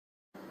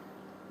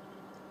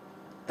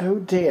Oh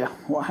dear,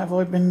 what have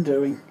I been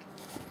doing?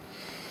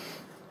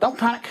 Don't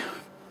panic.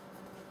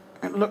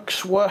 It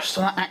looks worse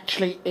than it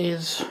actually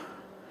is.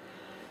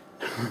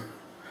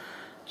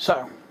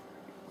 So,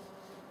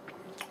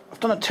 I've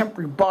done a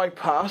temporary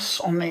bypass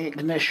on the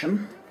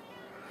ignition.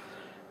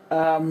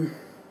 Then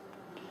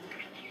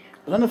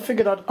I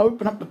figured I'd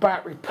open up the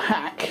battery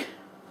pack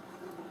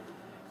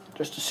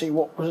just to see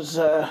what was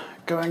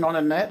going on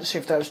in there, to see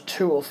if there was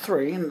 2 or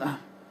 3, and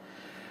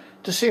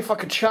to see if I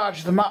could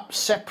charge them up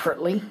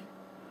separately,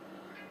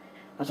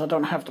 as I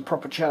don't have the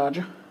proper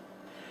charger.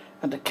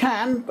 And I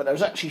can, but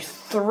there's actually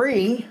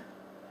 3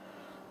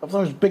 of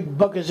those big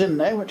buggers in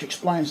there, which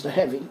explains the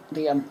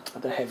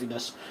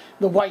heaviness,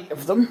 the weight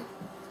of them.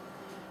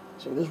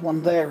 So there's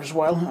one there as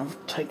well,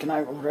 I've taken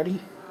out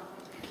already.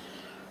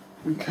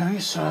 Okay,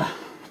 so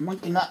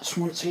monkey nuts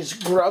wants his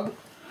grub.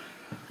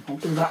 I'll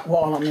do that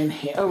while I'm in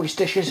here. Oh, his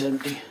dish is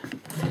empty.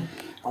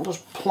 I'll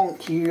just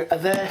plonk you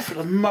there for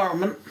the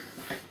moment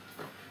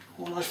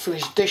while I fill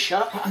his dish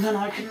up, and then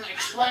I can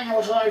explain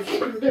what I've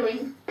been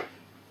doing.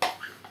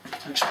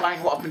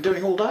 Explain what I've been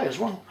doing all day as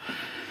well.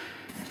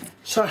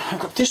 So I've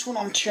got this one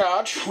on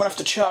charge. I'm going to have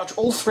to charge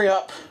all 3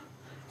 up,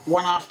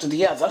 one after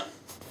the other.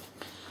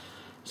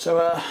 So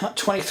that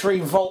 23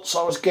 volts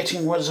I was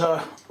getting was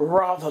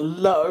rather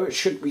low. It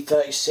should be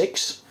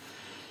 36.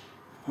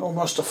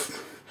 Almost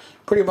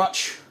pretty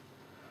much,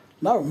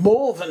 no,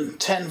 more than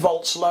 10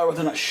 volts lower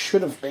than it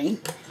should have been.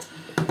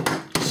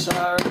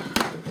 So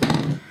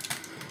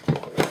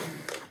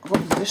I've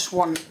got this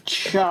one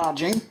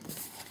charging.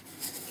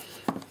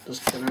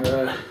 Just going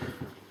to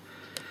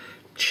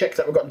check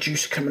that we've got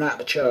juice coming out of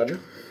the charger.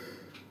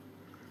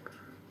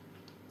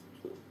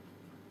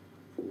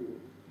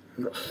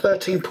 We've got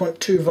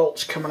 13.2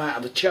 volts coming out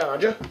of the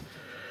charger.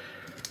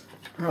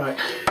 Right,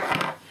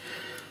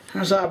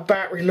 how's our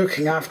battery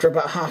looking after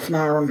about half an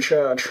hour on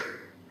charge?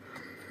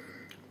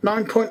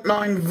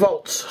 9.9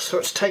 volts, so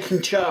it's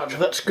taking charge.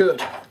 That's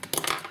good.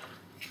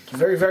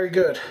 Very, very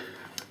good.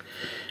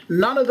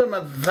 None of them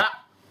are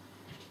that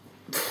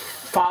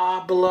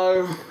far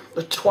below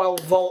the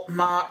 12 volt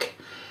mark,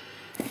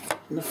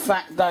 and the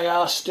fact they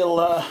are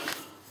still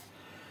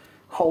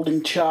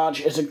holding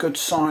charge is a good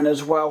sign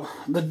as well.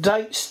 The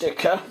date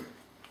sticker,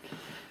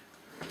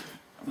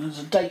 there's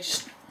a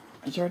date,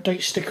 is there a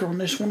date sticker on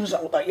this one? Is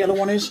that what that yellow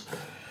one is?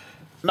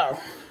 No,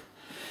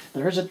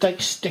 there is a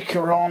date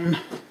sticker on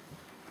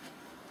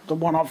the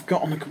one I've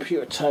got on the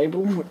computer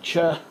table, which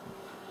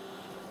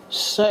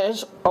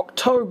says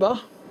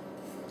October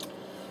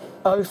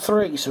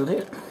 03, so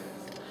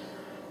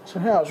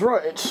yeah, I was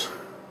right.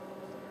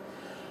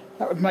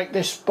 That would make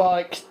this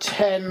bike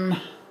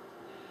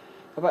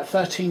about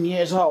 13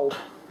 years old.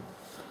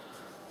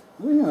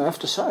 Well, I have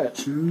to say,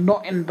 it's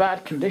not in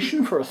bad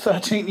condition for a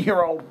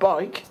 13-year-old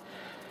bike.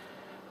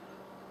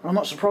 I'm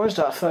not surprised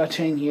that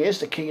 13 years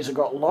the keys have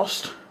got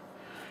lost.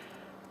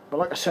 But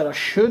like I said, I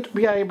should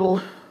be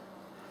able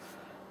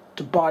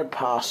to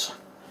bypass.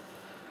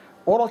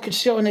 All I could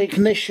see on the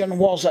ignition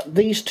was that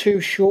these 2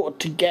 shorted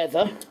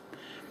together,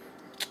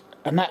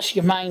 and that's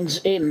your mains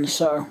in,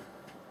 so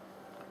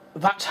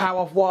that's how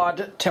I've wired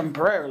it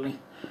temporarily,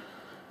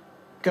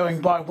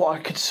 going by what I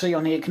could see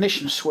on the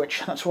ignition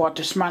switch. That's why I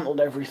dismantled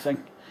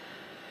everything.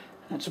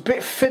 It's a bit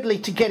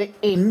fiddly to get it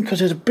in because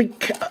there's a big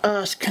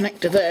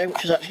connector there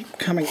which is actually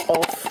coming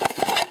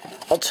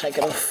off. I'll take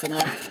it off for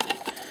now,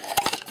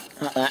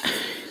 like that.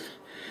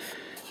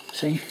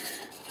 See,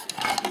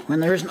 when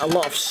there isn't a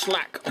lot of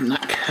slack on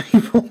that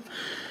cable,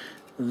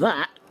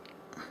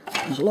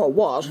 there's a lot of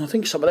wires, and I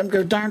think some of them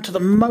go down to the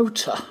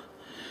motor.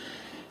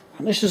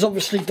 And this is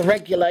obviously the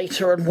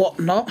regulator and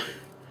whatnot.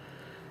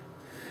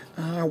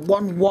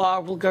 One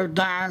wire will go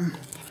down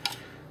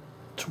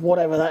to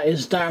whatever that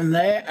is down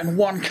there, and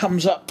one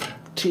comes up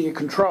to your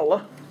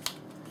controller,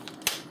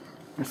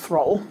 your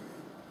throttle,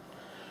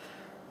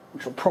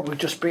 which will probably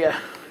just be a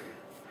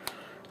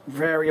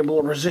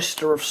variable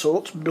resistor of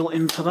sorts built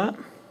into that.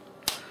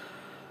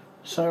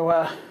 So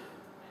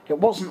it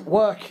wasn't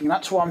working,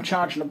 that's why I'm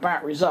charging the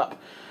batteries up,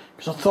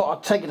 because I thought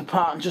I'd take it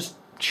apart and just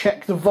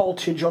check the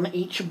voltage on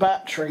each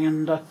battery,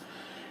 and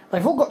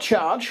they've all got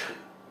charge.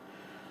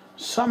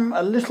 Some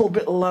a little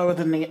bit lower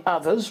than the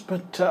others,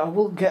 but I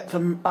will get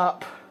them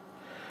up.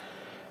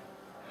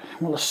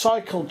 Well, the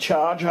cycle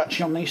charge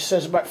actually on these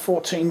says about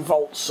 14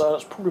 volts, so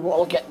that's probably what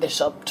I'll get this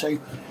up to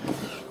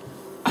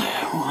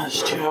while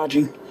it's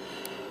charging.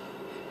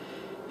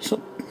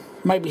 So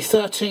maybe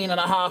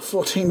 13.5,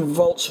 14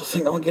 volts I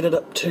think I'll get it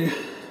up to.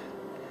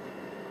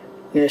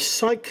 Yeah,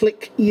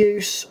 cyclic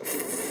use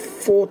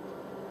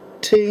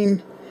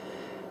 14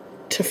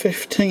 to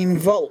 15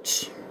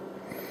 volts.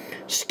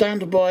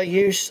 Standby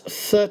use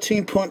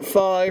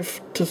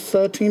 13.5 to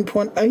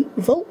 13.8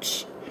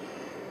 volts.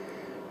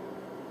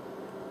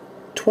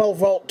 12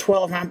 volt,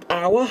 12 amp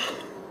hour.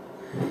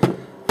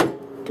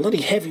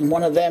 Bloody heavy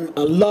one of them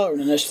alone,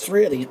 and there's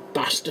 3 of these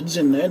bastards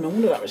in there. No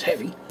wonder that was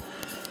heavy.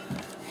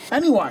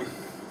 Anyway,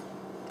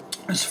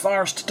 as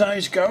far as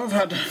today's go, I've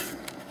had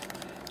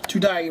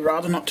today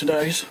rather, not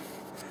today's.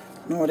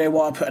 No idea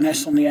why I put an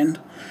S on the end.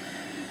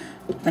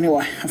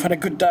 Anyway, I've had a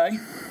good day.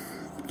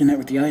 You know,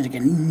 with the eyes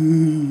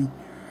again.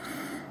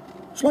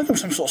 It's like I'm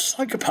some sort of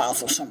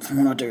psychopath or something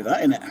when I do that,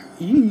 isn't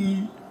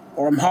it?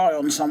 Or I'm high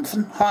on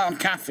something. High on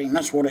caffeine,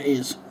 that's what it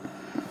is.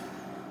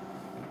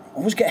 I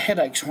always get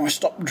headaches when I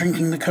stop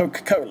drinking the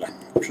Coca-Cola,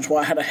 which is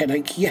why I had a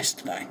headache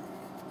yesterday.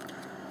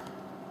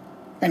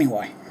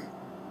 Anyway,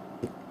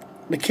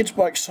 the kids'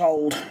 bike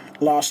sold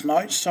last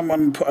night.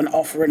 Someone put an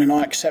offer in and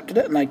I accepted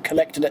it, and they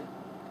collected it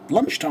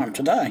lunchtime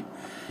today,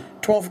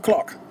 12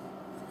 o'clock.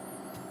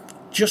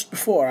 Just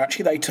before,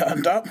 actually, they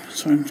turned up,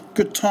 so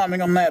good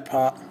timing on their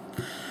part.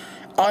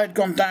 I had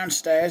gone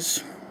downstairs,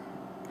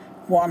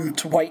 one,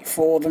 to wait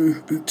for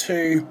them, and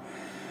two,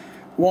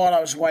 while I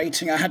was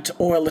waiting, I had to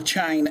oil the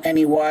chain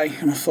anyway,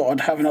 and I thought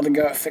I'd have another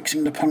go at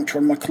fixing the puncture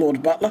on my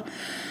Claude Butler,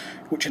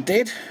 which I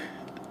did.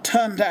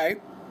 Turned out,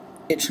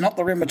 it's not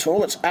the rim at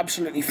all, it's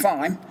absolutely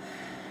fine.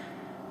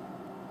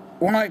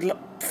 When I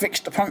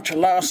fixed the puncture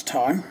last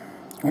time,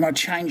 when I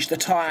changed the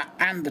tyre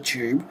and the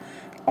tube,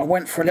 I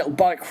went for a little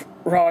bike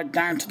ride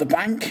down to the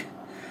bank.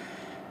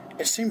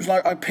 It seems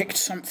like I picked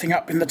something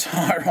up in the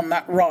tyre on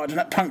that ride and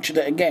it punctured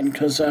it again,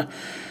 because I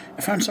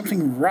found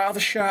something rather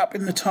sharp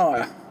in the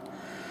tyre.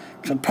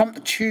 So I'd pumped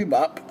the tube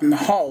up and the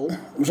hole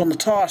was on the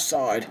tyre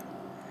side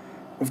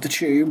of the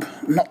tube,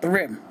 not the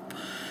rim.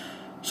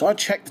 So I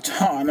checked the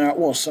tyre and there it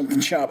was,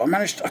 something sharp.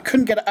 I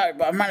couldn't get it out,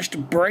 but I managed to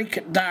break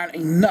it down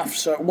enough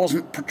so it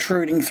wasn't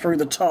protruding through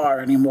the tyre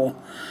anymore.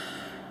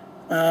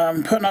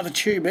 Put another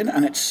tube in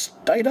and it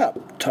stayed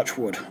up, touch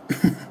wood.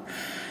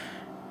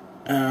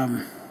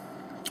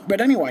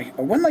 But anyway,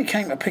 when they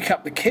came to pick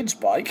up the kids'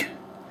 bike,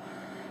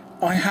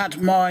 I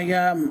had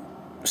my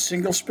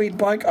single speed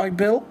bike I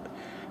built,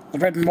 the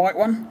red and white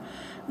one.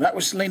 That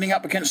was leaning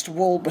up against a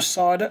wall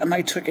beside it, and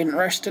they took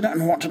interest in it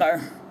and wanted to know,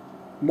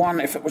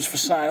 one, if it was for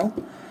sale.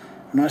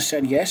 And I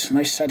said yes, and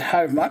they said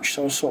how much,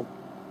 so I sort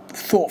of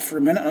thought for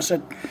a minute, and I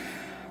said,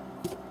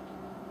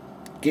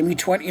 give me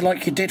 20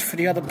 like you did for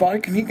the other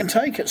bike and you can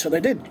take it. So they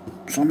did.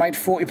 So I made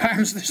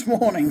 £40 this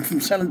morning from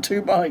selling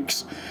 2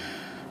 bikes.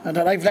 And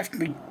they've left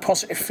me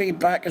positive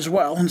feedback as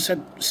well and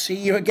said, see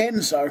you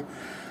again. So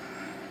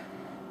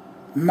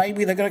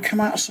maybe they're going to come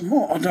out with some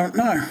more, I don't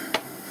know.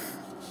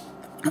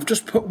 I've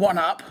just put one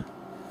up.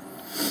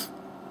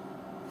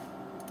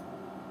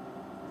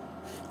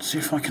 See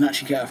if I can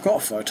actually get, I've got a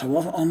photo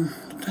of it on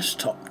the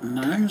desktop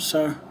now,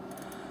 so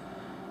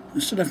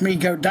instead of me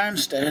go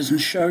downstairs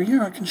and show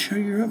you, I can show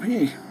you up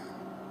here.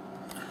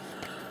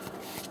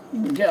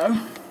 Here we go.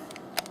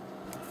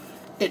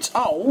 It's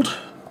old,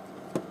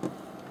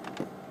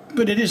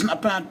 but it isn't a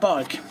bad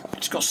bike.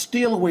 It's got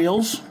steel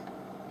wheels,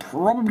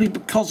 probably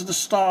because of the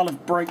style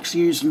of brakes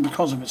used and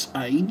because of its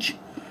age.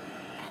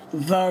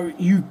 Though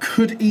you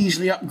could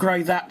easily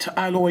upgrade that to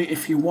alloy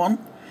if you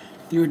want.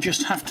 You would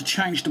just have to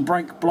change the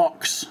brake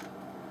blocks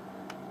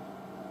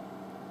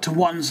to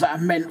ones that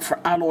are meant for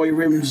alloy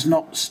rims,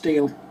 not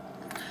steel.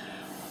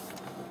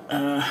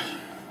 But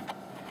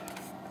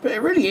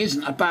it really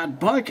isn't a bad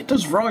bike. It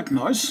does ride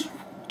nice.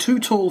 Too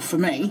tall for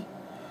me.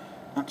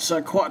 That's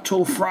quite a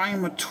tall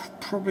frame,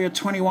 probably a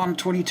 21,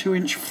 22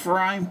 inch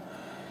frame.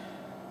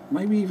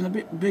 Maybe even a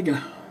bit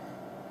bigger.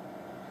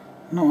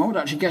 No, I would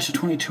actually guess a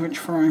 22 inch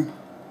frame.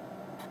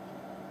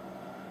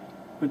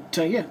 But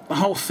yeah, the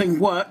whole thing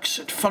works,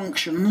 it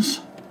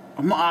functions.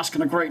 I'm not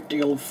asking a great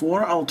deal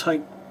for it, I'll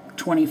take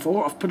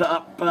 24. I've put it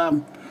up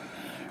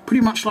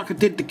pretty much like I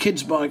did the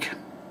kids' bike.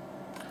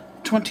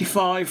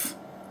 25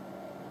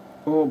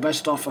 or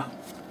best offer.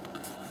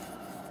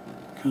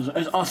 Because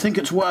I think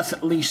it's worth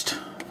at least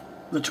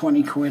the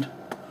 20 quid.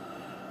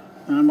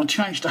 I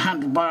changed the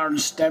handlebar and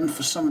stem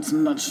for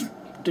something that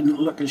didn't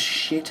look as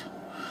shit.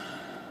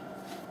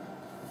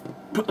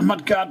 Put the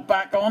mudguard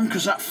back on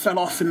because that fell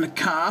off in the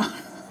car.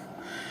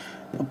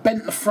 I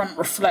bent the front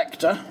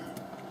reflector.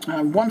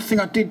 One thing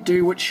I did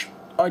do, which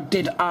I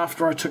did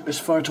after I took this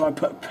photo, I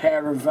put a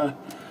pair of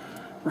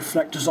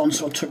reflectors on,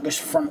 so I took this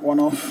front one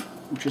off,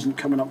 which isn't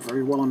coming up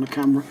very well on the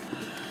camera,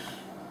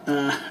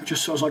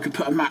 just so as I could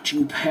put a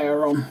matching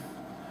pair on.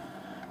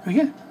 But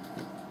yeah,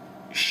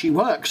 she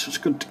works, it's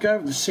good to go.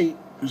 The seat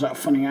was at a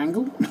funny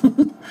angle.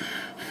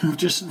 I've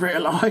just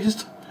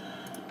realised.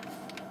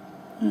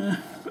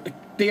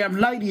 The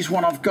ladies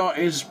one I've got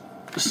is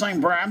the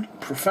same brand,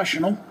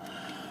 Professional,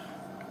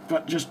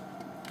 but just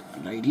a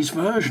ladies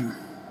version.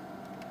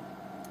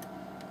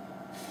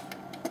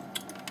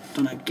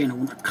 Done it again, I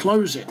want to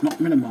close it, not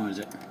minimise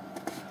it.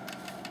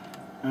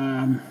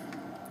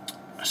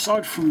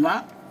 Aside from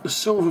that, the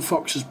Silver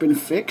Fox has been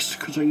fixed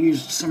because I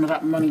used some of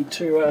that money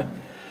to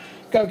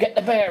go get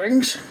the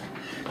bearings.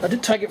 I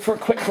did take it for a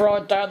quick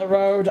ride down the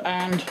road,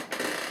 and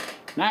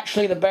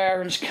actually the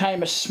bearings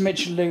came a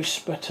smidge loose,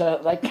 but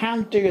they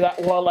can do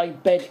that while they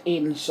bed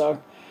in,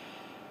 so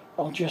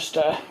I'll just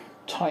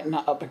tighten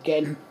that up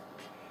again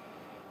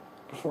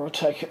before I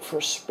take it for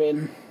a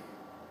spin.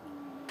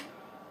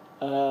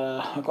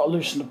 I've got to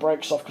loosen the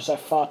brakes off because they're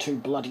far too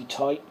bloody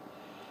tight.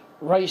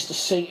 Raise the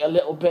seat a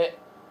little bit,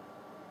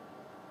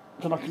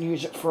 then I can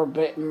use it for a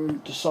bit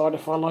and decide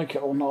if I like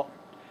it or not.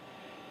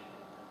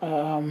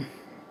 I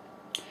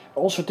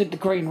also did the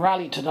Green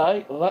Rally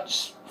today. Well,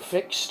 that's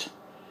fixed.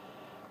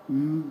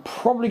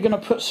 Probably going to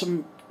put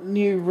some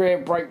new rear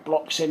brake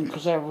blocks in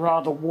because they're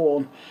rather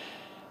worn.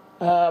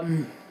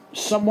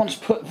 Someone's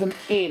put them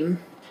in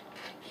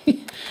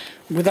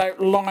without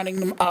lining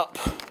them up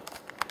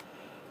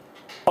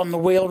on the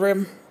wheel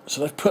rim,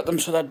 so they've put them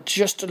so they're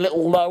just a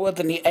little lower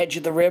than the edge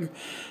of the rim,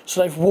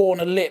 so they've worn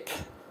a lip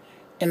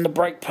in the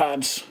brake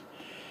pads,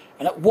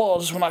 and it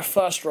was, when I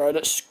first rode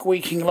it,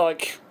 squeaking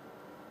like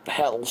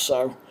hell.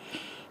 So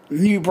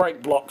new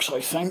brake blocks,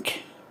 I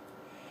think.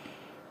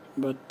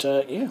 But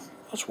yeah,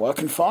 that's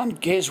working fine.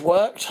 Gears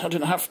worked.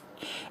 I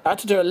had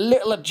to do a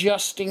little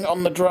adjusting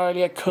on the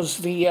derailleur because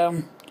the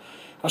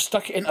I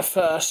stuck it into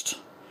first,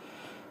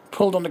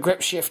 pulled on the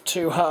grip shift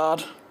too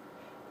hard,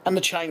 and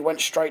the chain went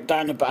straight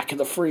down the back of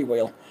the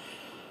freewheel.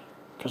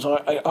 Because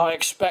I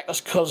expect that's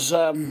because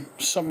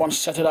someone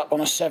set it up on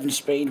a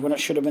 7-speed when it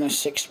should have been a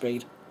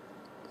 6-speed.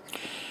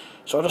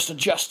 So I just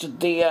adjusted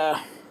the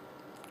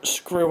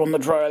screw on the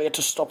derailleur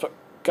to stop it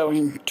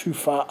going too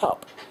far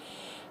up.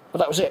 But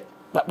that was it.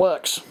 That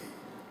works.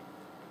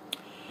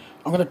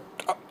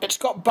 It's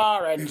got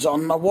bar ends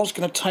on. I was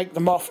going to take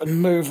them off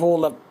and move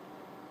all the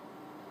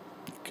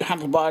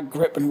handlebar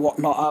grip and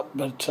whatnot up,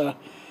 but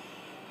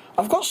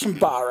I've got some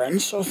bar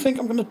ends, so I think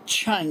I'm going to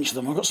change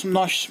them. I've got some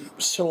nice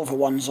silver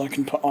ones I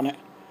can put on it.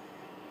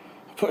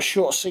 I put a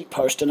short seat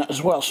post in it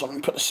as well, so I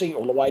can put the seat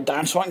all the way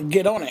down so I can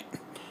get on it.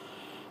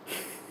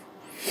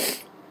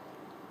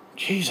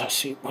 Jeez, that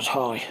seat was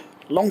high.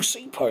 Long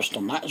seat post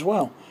on that as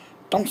well.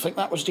 Don't think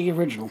that was the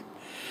original.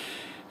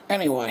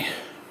 Anyway,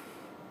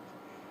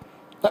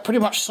 that pretty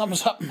much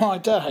sums up my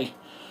day.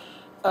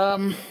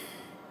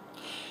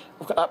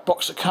 I've got that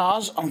box of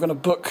cars I'm going to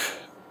book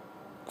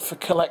for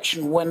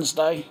collection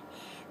Wednesday.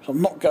 So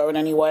I'm not going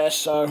anywhere,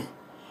 so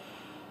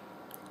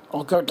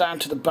I'll go down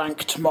to the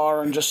bank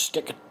tomorrow and just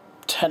stick a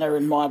tenner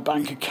in my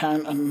bank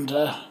account, and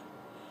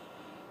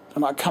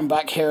then I come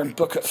back here and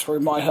book it through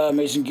my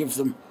Hermes and give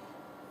them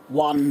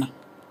one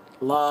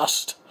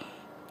last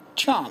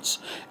chance.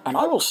 And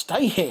I will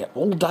stay here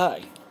all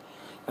day,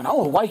 and I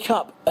will wake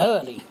up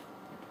early.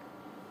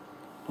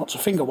 Lots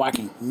of finger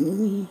wagging.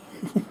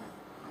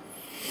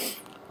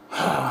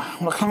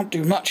 Well, I can't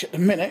do much at the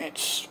minute.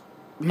 It's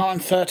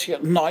 9:30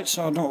 at night,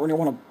 so I don't really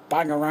want to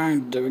bang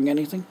around doing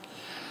anything.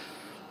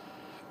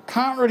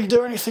 Can't really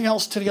do anything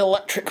else to the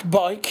electric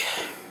bike.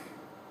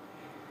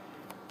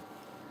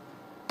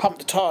 Pumped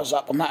the tyres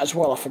up on that as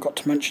well, I forgot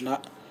to mention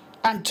that.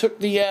 And took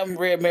the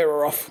rear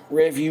mirror off,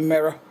 rear view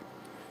mirror.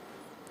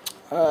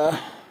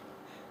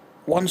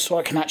 One so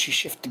I can actually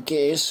shift the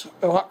gears.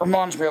 Oh, that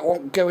reminds me, it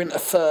won't go into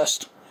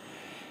first.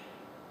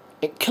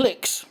 It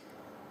clicks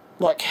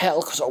like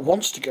hell because it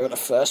wants to go into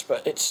first,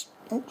 but it's...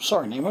 Oh,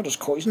 sorry Nemo, I just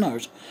caught his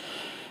nose.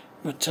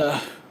 But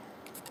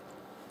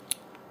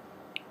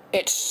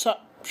it's such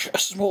a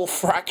small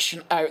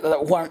fraction out that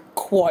it won't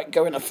quite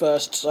go into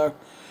first, so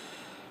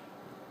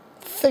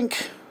I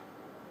think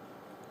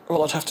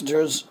all I'd have to do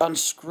is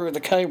unscrew the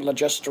cable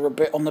adjuster a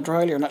bit on the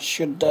derailleur and that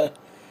should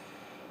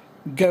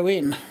go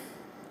in.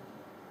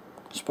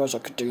 I suppose I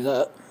could do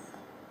that.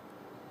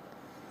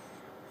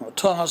 Well, the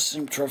tyres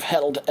seem to have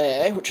held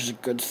air, which is a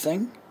good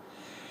thing.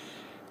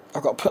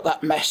 I've got to put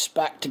that mess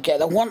back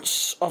together.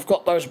 Once I've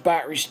got those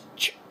batteries...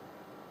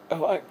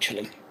 Oh,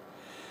 actually,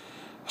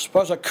 I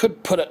suppose I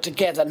could put it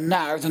together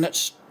now, then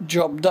it's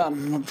job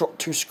done. I've dropped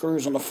 2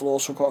 screws on the floor,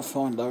 so I've got to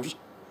find those,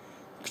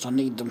 because I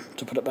need them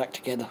to put it back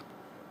together.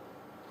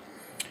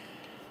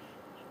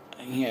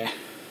 Yeah.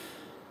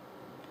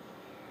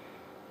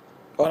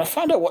 Well, I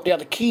found out what the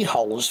other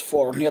keyhole is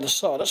for on the other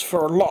side. That's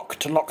for a lock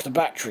to lock the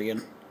battery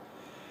in.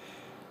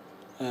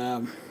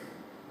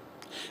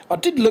 I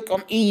did look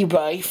on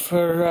eBay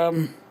for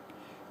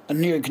a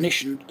new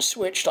ignition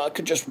switch that I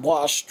could just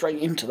wire straight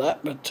into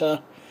that, but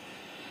the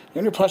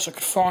only place I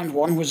could find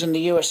one was in the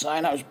USA,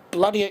 and that was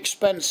bloody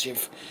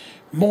expensive.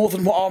 More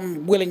than what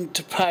I'm willing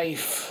to pay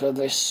for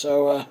this,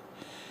 so...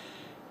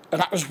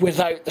 and that was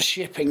without the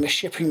shipping. The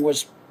shipping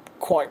was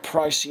quite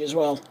pricey as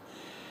well.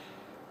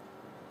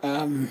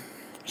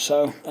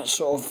 So that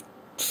sort of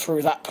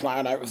threw that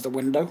plan out of the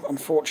window,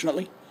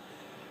 unfortunately.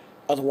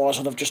 Otherwise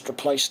I'd have just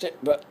replaced it,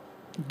 but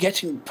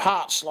getting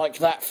parts like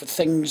that for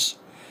things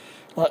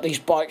like these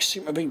bikes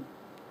seem to be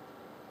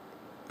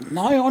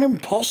nigh on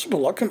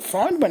impossible. I couldn't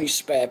find many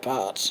spare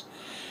parts.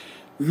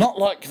 Not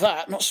like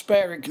that, not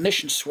spare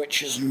ignition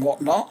switches and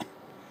whatnot.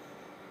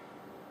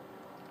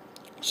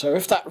 So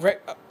if that...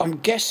 I'm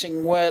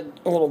guessing where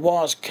all the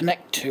wires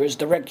connect to is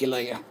the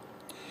regulator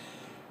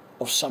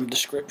of some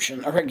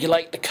description. I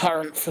regulate the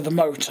current for the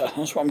motor.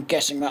 That's what I'm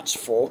guessing that's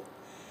for.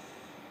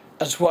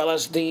 As well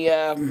as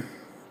the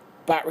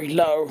battery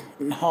low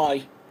and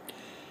high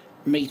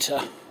meter.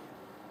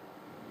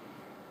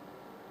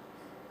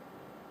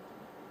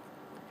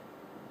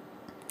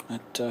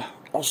 But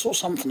I'll sort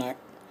something out.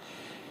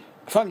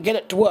 If I can get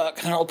it to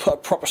work, then I'll put a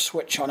proper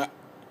switch on it.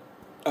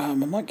 I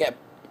might get a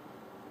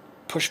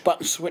push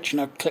button switch,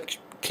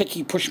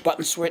 clicky push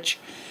button switch.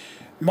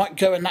 Might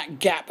go in that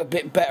gap a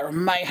bit better. I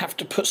may have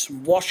to put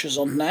some washers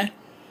on there,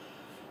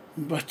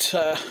 but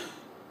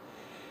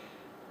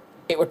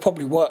it would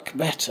probably work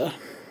better.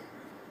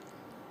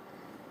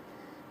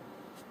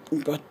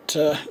 But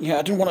yeah,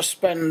 I didn't want to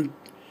spend,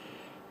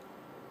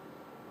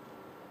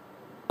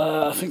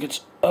 I think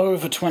it's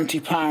over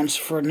 £20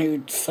 for a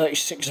new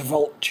 36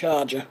 volt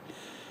charger.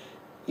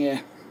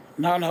 Yeah,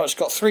 no, it's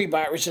got 3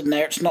 batteries in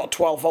there. It's not a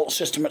 12 volt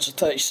system, it's a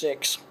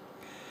 36.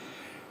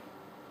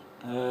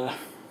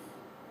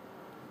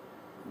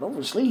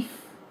 Obviously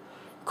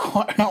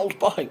quite an old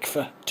bike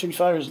for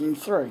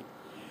 2003,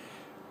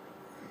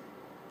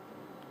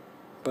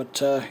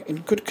 but in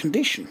good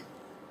condition.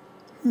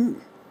 Bit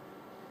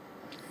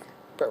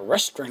of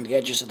rust around the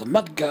edges of the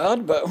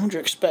mudguard, but what do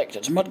you expect?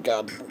 It's a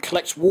mudguard. It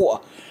collects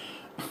water.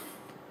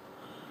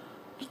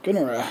 It's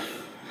gonna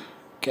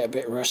get a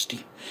bit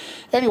rusty.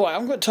 Anyway,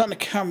 I'm going to turn the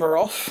camera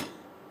off.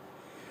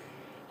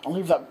 I'll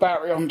leave that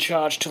battery on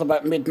charge till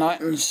about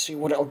midnight and see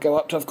what it'll go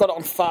up to. I've got it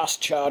on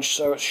fast charge,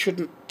 so it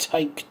shouldn't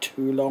take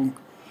too long.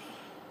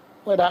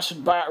 Lead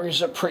acid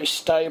batteries are pretty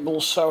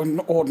stable, so an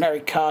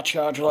ordinary car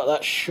charger like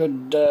that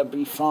should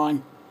be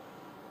fine.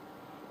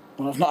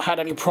 Well, I've not had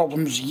any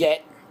problems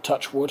yet,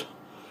 touch wood.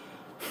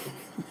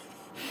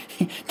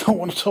 Don't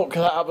want to talk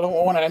that up, I don't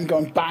want one of them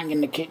going bang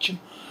in the kitchen.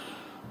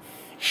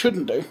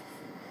 Shouldn't do.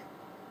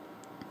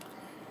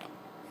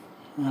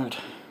 Right.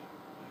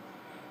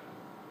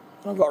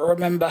 I've got to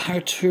remember how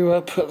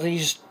to put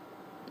these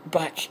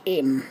back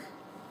in,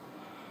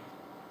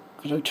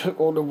 because I took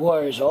all the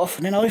wires off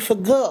and then I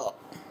forgot,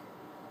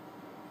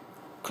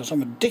 because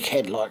I'm a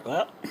dickhead like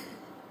that.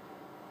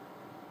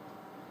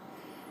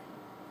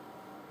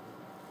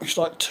 It's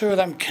like 2 of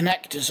them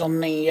connectors on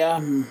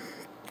the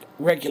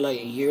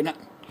regulator unit.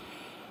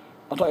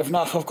 I don't even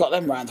know if I've got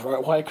them round the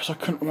right way, because I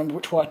couldn't remember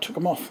which way I took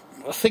them off.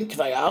 I think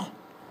they are.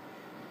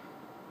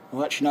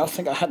 Well, actually no, I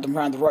think I had them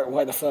round the right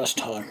way the first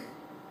time.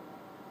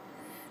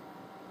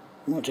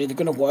 Well, it's either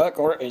going to work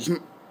or it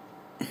isn't.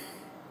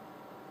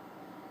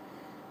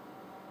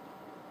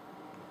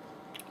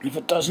 If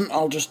it doesn't,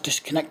 I'll just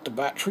disconnect the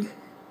battery.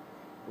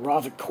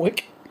 Rather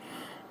quick.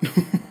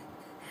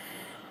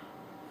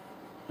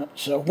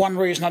 That's one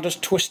reason I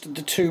just twisted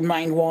the 2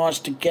 main wires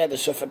together,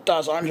 so if it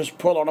does, I can just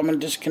pull on them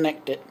and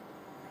disconnect it.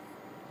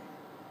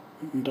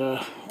 And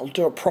I'll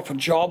do a proper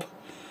job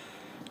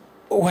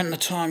when the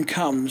time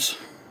comes.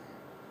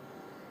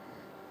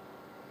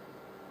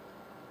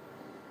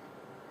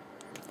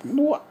 I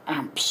wonder what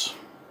amps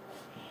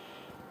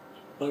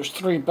those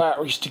 3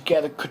 batteries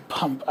together could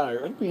pump out.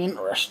 It'd be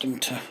interesting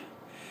to...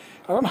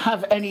 I don't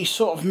have any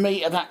sort of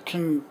meter that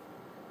can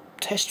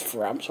test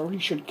for amps. I really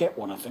should get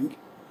one, I think.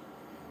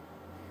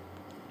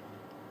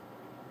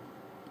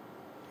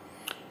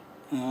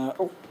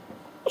 Oh,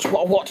 that's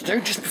what I want to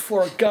do just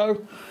before I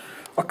go.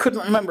 I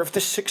couldn't remember if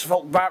this 6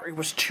 volt battery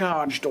was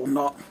charged or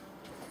not,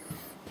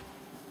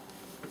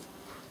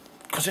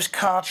 because this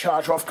car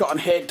charger I've got on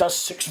here does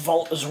 6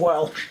 volt as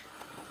well.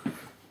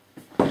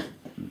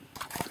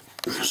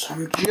 So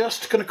I'm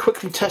just going to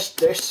quickly test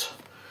this.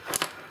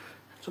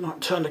 So I can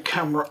turn the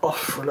camera off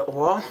for a little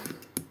while.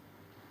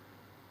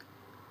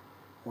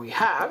 We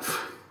have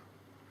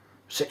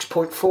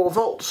 6.4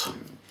 volts.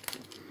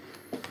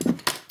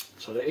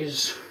 So that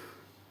is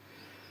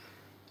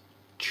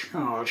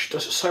charged.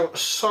 Does it say what the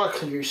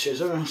cycle use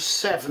is?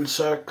 7,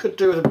 so I could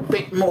do with a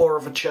bit more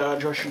of a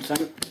charge, I should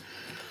think.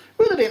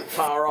 But it ain't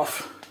far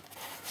off.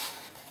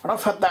 And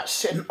I've had that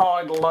sitting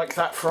idle like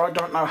that for I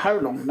don't know how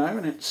long now,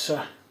 and it's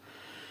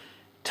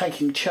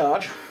taking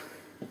charge.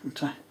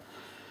 And,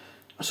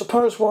 I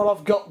suppose while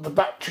I've got the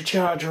battery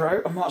charger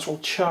out, I might as well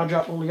charge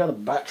up all the other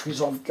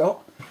batteries I've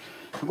got.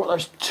 I've got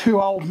those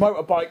 2 old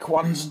motorbike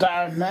ones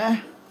down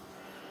there.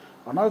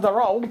 I know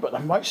they're old, but they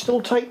might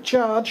still take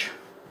charge.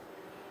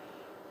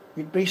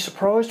 You'd be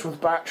surprised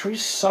with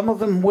batteries. Some of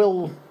them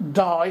will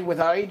die with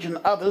age and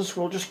others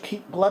will just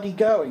keep bloody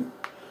going.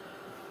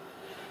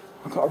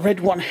 I've got a red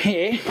one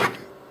here.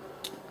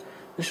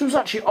 This was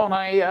actually on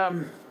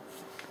a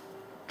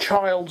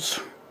child's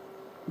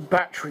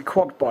battery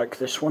quad bike,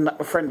 this one that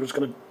my friend was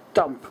going to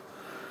dump.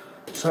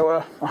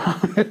 So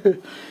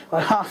I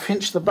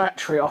half-inched the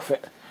battery off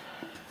it.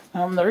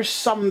 There is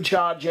some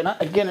charge in it.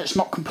 Again, it's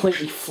not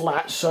completely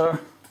flat, so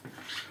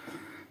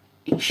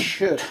it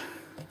should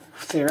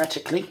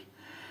theoretically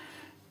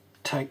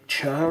take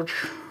charge.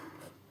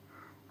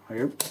 I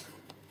hope.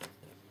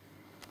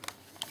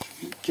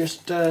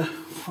 Just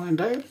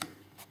find out.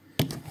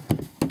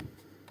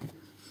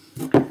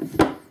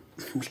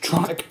 I was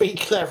trying to be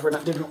clever and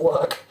it didn't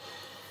work.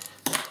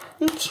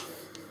 Oops.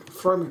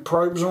 Throw my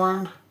probes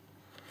around.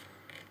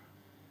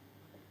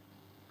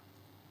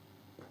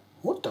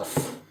 What the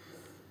f...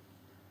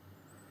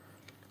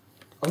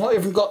 I've not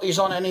even got these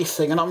on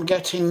anything and I'm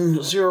getting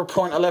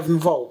 0.11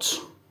 volts.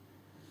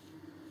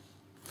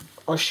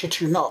 I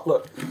shit you not,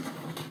 look.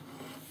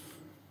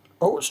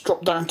 Oh, it's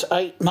dropped down to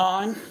 8,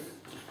 9.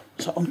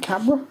 Is that on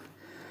camera?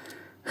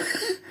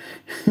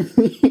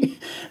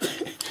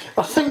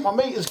 I think my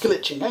meter's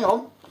glitching, hang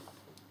on.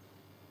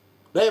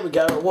 There we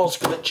go, it was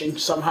glitching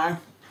somehow.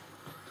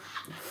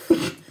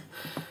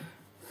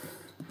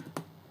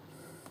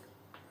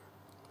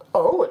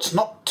 Oh, it's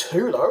not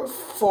too low,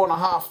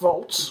 4.5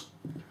 volts.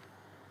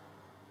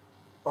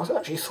 I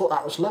actually thought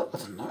that was lower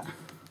than that.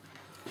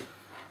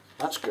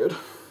 That's good.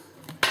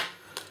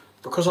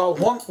 Because I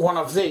want one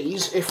of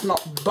these, if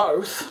not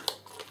both,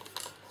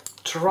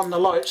 to run the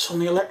lights on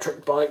the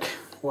electric bike.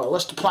 Well,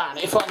 that's the plan,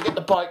 if I can get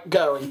the bike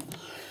going.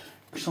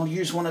 So I'll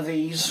use one of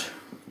these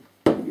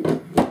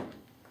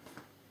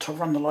to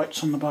run the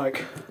lights on the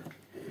bike.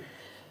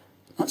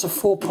 That's a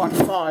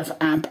 4.5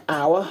 amp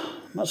hour.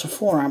 That's a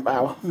 4 amp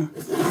hour.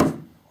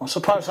 I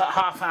suppose that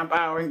half amp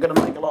hour ain't going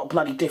to make a lot of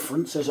bloody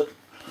difference, is it?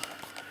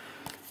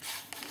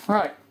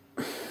 Right.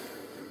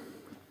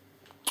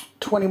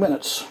 20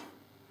 minutes.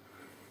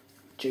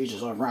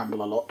 Jesus, I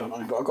ramble a lot, don't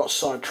I? But I got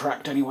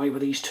sidetracked anyway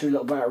with these two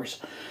little batteries.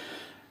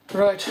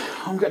 Right,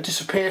 I'm going to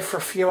disappear for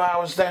a few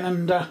hours then,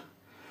 and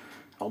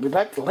I'll be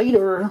back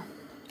later.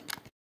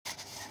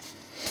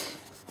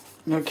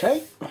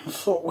 Okay, I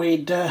thought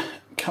we'd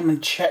come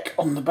and check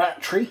on the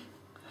battery.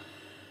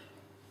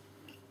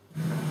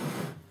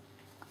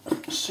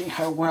 See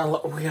how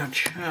well we are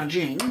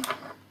charging.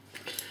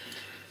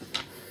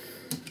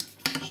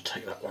 Just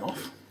take that one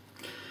off.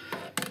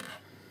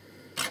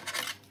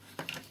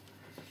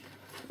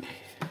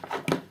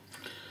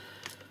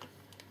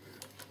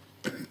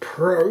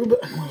 Probe,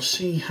 and we'll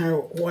see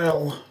how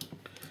well.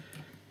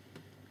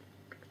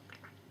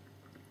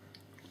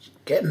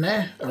 Getting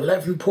there,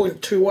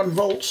 11.21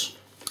 volts.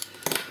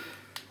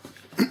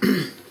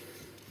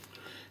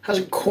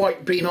 Hasn't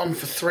quite been on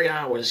for 3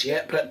 hours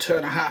yet, but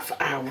 2.5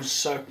 hours,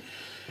 so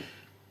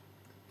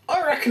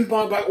I reckon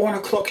by about 1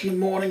 o'clock in the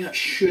morning it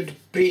should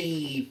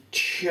be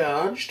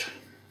charged.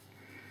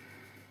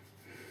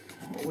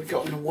 What we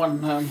got in the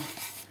one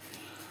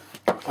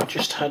I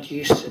just had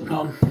you sitting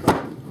on.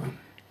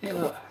 Yeah,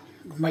 look,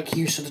 make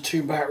use of the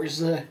two batteries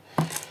there.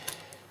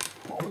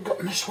 What have we got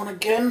in this one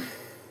again?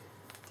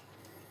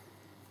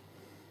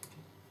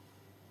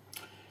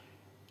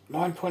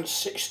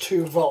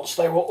 9.62 volts.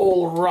 They were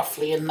all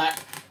roughly in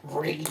that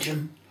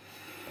region.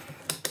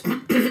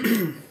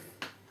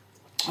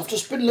 I've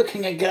just been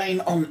looking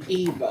again on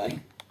eBay.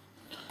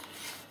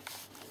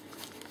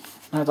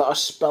 Now that I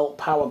spelt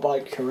power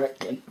bike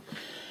correctly.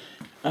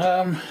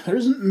 There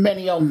isn't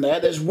many on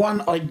there. There's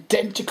one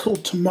identical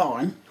to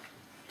mine.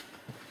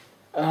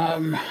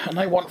 And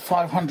they want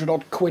 500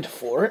 odd quid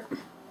for it.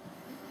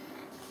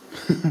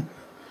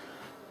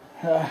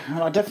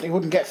 And I definitely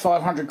wouldn't get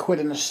 500 quid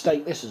in the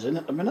state this is in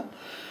at the minute.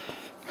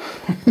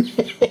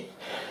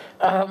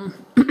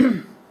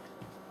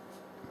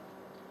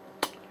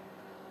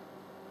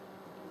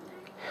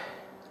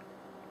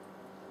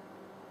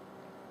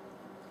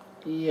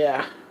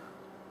 Yeah.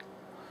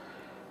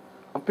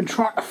 I've been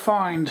trying to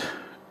find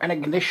an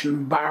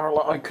ignition barrel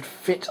that I could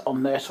fit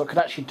on there so I could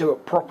actually do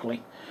it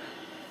properly.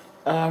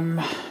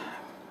 But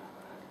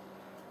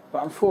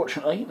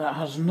unfortunately that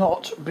has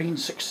not been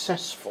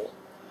successful.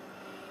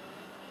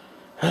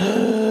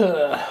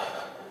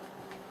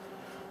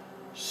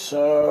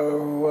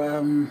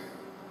 So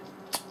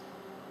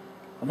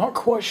I'm not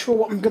quite sure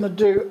what I'm going to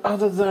do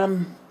other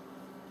than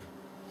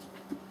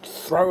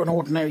throw an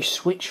ordinary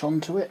switch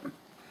onto it.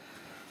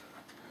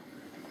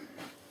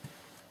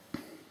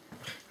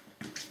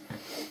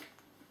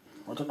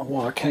 I don't know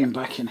why I came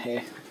back in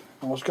here.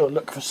 I was going to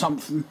look for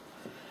something.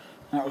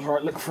 That was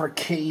right, look for a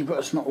key, but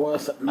it's not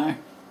worth it now.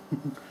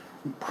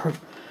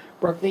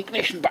 Broke the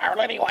ignition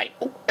barrel anyway.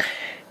 Ooh.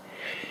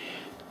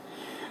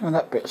 And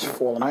that bit's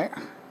fallen out.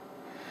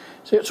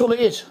 See, that's all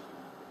it is.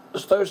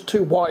 It's those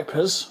two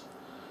wipers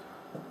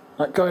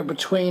that go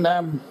between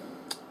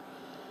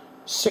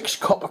 6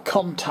 copper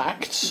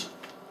contacts.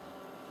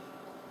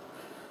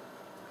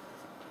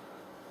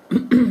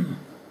 I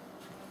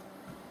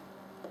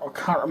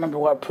can't remember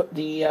where I put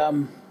the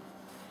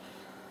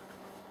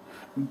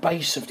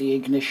base of the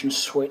ignition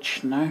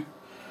switch now.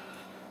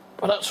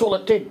 But that's all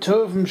it did. Two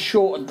of them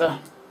shorted the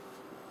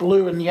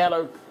blue and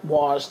yellow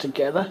wires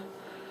together.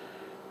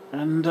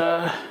 And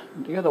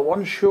the other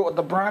one shorted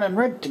the brown and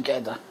red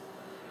together.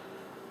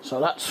 So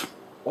that's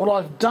all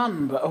I've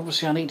done, but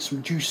obviously I need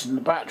some juice in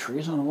the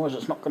batteries, otherwise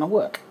it's not going to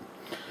work.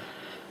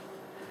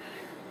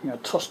 You know,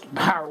 tossed the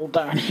barrel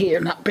down here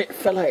and that bit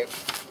fell out.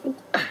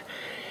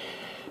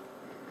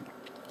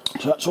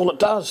 So that's all it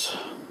does.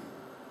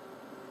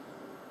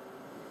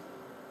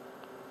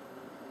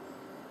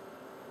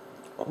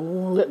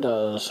 All it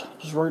does.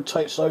 Just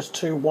rotates those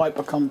two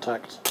wiper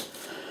contacts.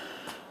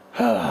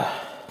 Well,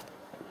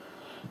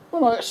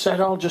 like I said,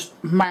 I'll just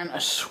mount a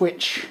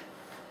switch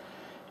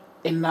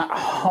in that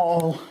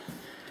hole.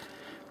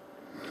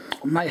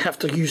 I may have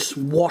to use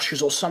some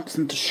washers or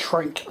something to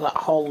shrink that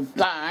hole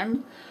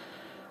down,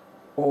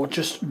 or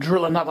just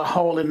drill another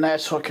hole in there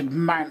so I could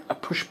mount a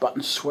push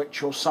button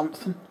switch or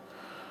something.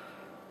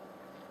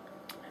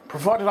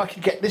 Provided I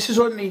could get, this is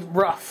only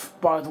rough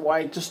by the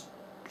way, just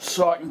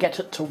so I can get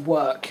it to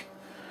work.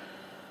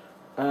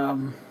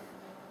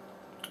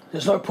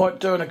 There's no point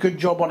doing a good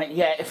job on it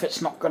yet if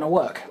it's not going to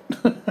work.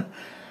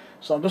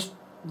 So I'm just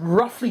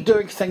roughly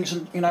doing things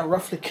and, you know,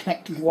 roughly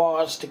connecting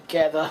wires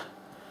together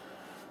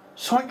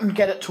so I can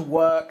get it to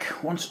work.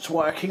 Once it's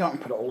working, I can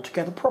put it all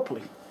together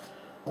properly.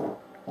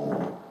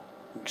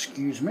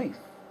 Excuse me.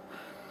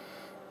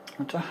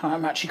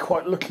 I'm actually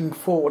quite looking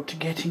forward to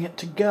getting it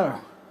to go.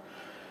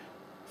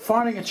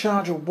 Finding a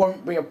charger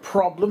won't be a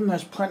problem.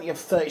 There's plenty of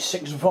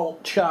 36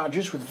 volt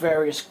chargers with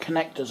various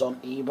connectors on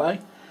eBay.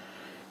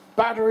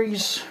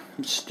 Batteries,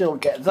 still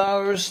get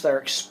those. They're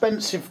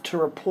expensive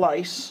to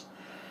replace.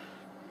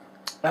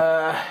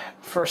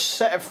 For a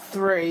set of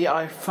 3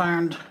 I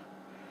found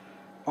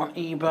on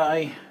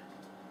eBay,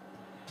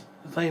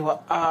 they were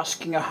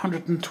asking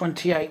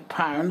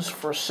 £128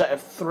 for a set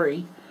of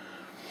 3.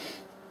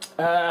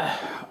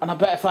 And I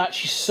bet if I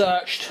actually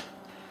searched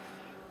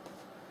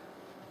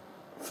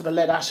for the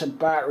lead acid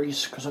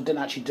batteries, because I didn't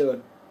actually do a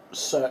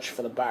search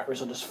for the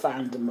batteries, I just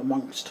found them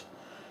amongst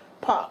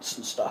parts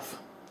and stuff.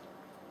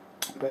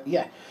 But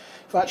yeah,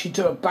 if I actually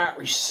do a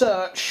battery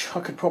search, I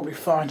could probably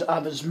find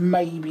others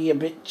maybe a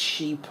bit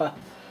cheaper.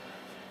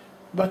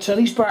 But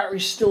these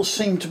batteries still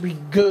seem to be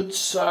good,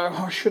 so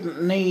I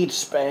shouldn't need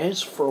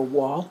spares for a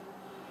while.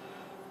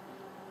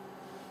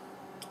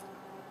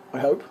 I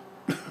hope.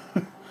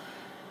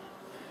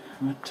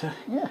 But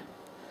yeah,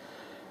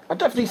 I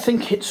definitely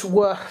think it's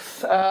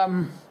worth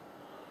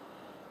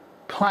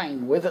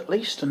playing with at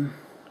least and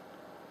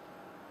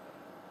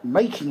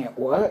making it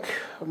work.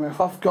 I mean, if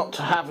I've got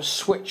to have a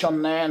switch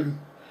on there and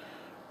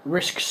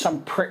risk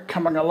some prick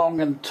coming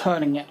along and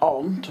turning it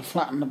on to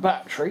flatten the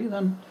battery,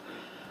 then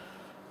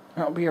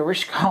that'll be a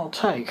risk I'll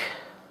take.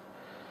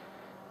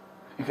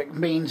 If it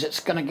means it's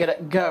going to get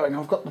it going.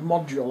 I've got the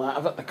module out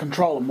of it, the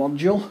controller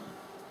module.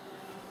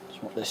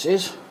 That's what this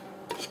is.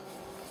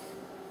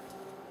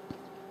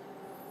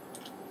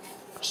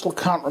 Still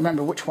can't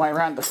remember which way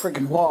around the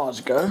friggin'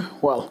 wires go.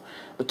 Well,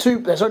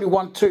 there's only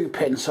one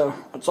 2-pin, so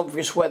it's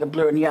obvious where the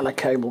blue and yellow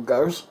cable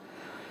goes.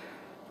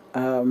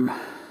 But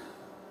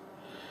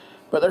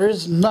there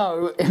is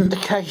no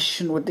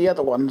indication with the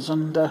other ones,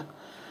 and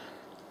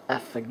I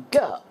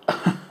forgot.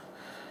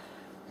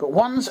 But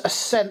one's a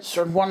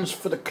sensor and one's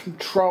for the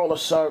controller,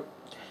 so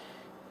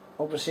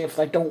obviously if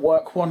they don't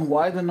work one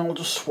way, then I'll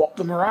just swap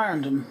them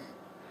around and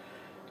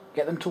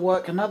get them to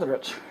work another.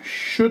 It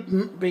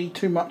shouldn't be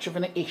too much of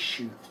an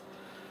issue.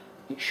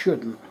 It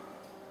shouldn't.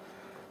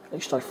 At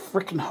least I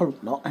frickin'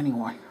 hope not,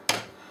 anyway.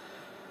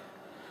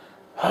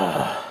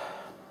 So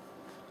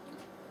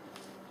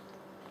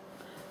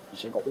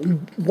you've got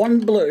one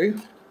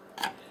blue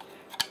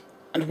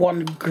and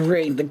one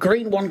green. The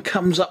green one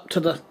comes up to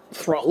the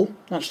throttle.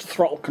 That's the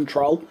throttle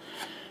control.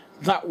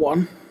 That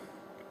one,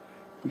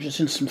 which is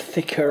in some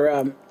thicker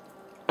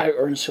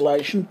outer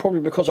insulation, probably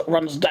because it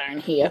runs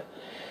down here,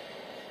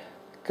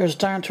 goes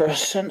down to a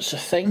sensor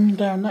thing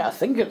down there. I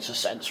think it's a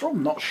sensor,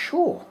 I'm not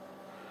sure.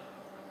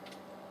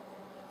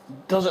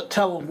 Does it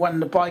tell when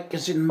the bike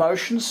is in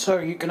motion, so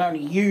you can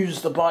only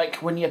use the bike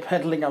when you're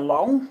pedalling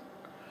along?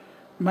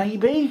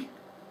 Maybe?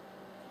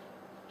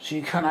 So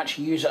you can't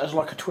actually use it as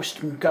like a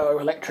twist and go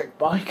electric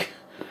bike?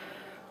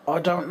 I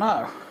don't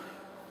know.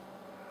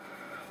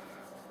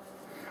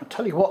 I'll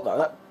tell you what though,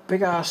 that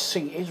big ass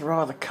seat is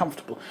rather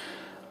comfortable.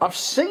 I've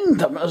seen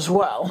them as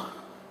well.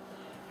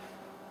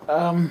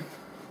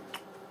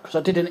 Because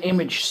I did an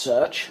image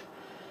search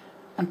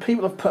and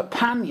people have put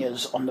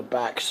panniers on the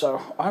back,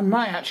 so I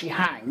may actually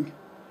hang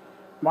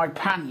my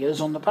panniers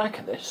on the back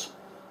of this,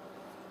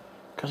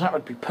 because that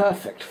would be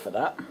perfect for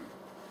that.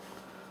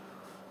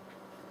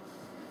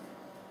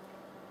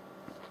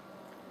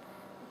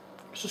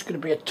 It's just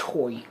going to be a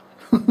toy.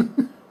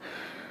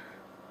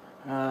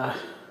 I'll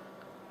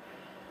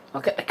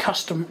get the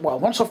custom, well,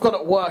 once I've got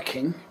it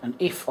working, and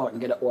if I can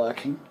get it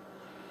working,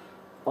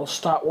 I'll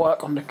start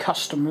work on the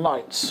custom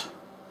lights.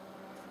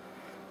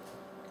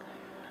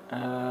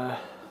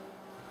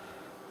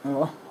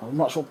 Well, I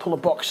might as well pull a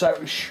box out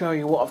and show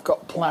you what I've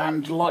got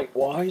planned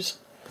light-wise.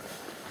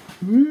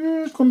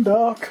 It's gone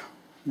dark.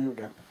 There we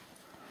go.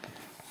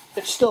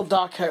 It's still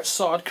dark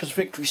outside because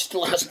Victory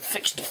still hasn't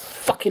fixed the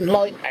fucking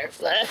light out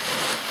there.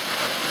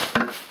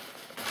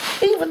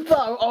 Even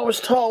though I was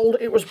told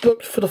it was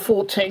booked for the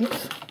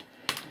 14th,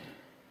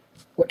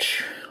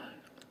 which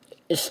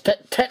is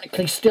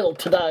technically still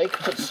today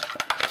because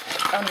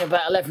it's only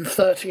about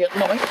 11:30 at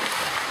night.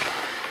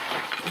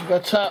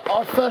 But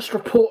I first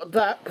reported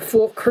that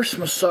before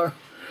Christmas, so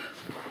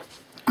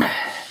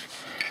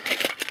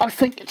I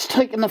think it's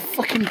taking the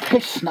fucking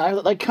piss now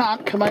that they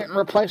can't come out and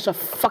replace a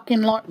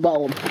fucking light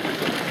bulb.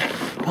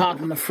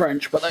 Pardon the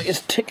French, but that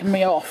is ticking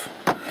me off.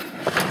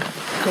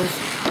 Because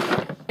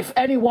if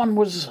anyone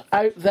was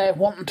out there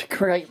wanting to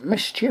create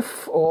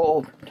mischief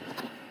or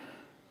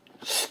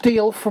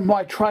steal from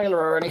my trailer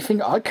or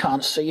anything, I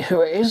can't see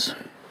who it is.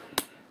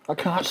 I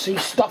can't see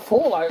stuff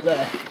all out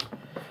there.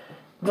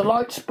 The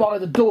lights by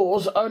the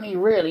doors only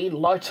really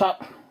light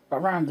up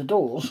around the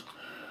doors.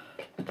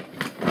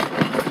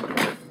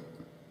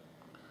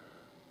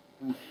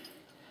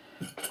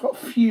 I've got a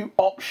few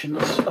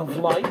options of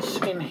lights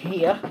in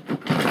here.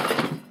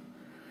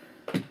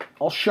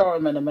 I'll show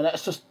them in a minute.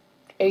 It's just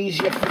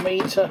easier for me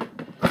to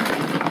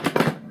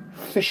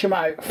fish them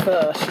out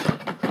first.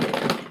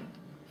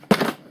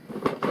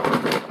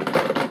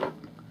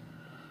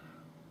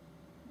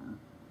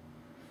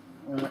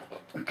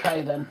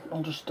 Okay then,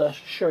 I'll just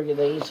show you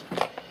these.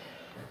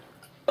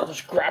 I'll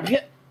just grab you.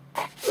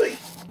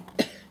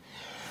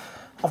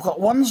 I've got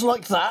ones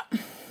like that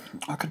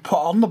I could put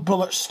on the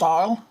bullet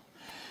style.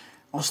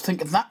 I was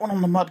thinking that one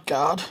on the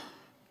mudguard,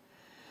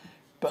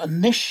 but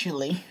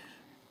initially,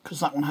 because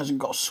that one hasn't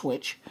got a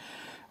switch,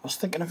 I was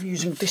thinking of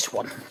using this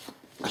one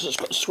because it's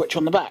got a switch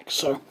on the back,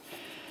 so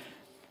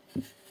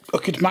I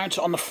could mount it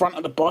on the front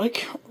of the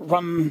bike,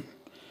 run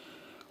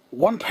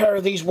one pair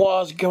of these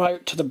wires go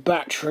out to the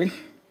battery,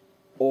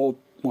 or,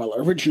 well,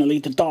 originally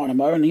the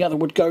dynamo, and the other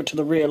would go to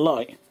the rear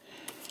light.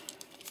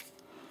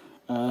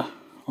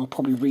 I'll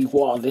probably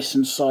rewire this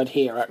inside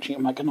here actually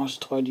and make a nice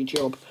tidy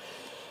job.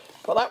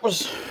 But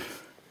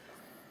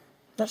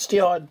that's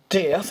the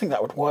idea. I think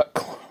that would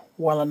work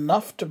well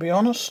enough, to be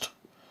honest.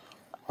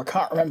 I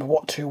can't remember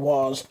what two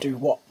wires do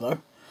what though.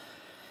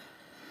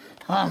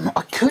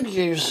 I could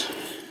use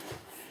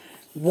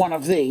one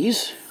of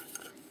these,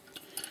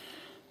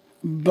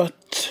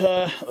 but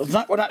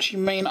that would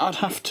actually mean I'd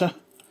have to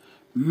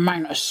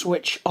mount a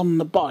switch on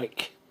the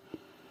bike,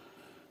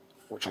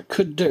 which I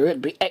could do.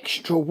 It'd be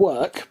extra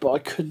work, but I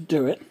could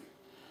do it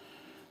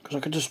because I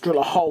could just drill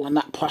a hole in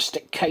that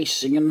plastic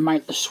casing and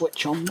mount the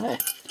switch on there.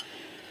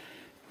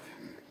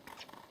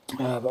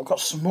 But I've got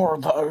some more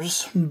of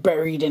those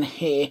buried in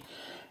here.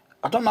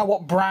 I don't know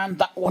what brand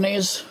that one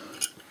is.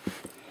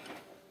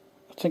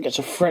 I think it's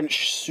a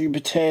French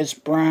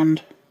Subutex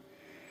brand.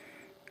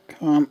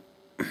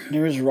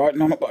 There is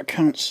writing on it, but I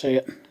can't see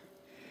it.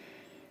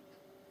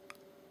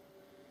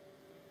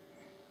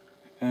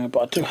 But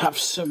I do have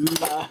some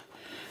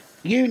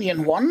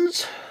Union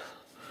ones.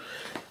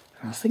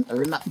 I think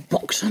they're in that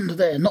box under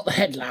there, not the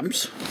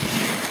headlamps.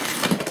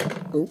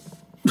 Oh.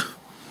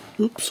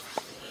 Oops.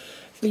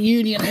 The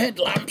Union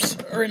headlamps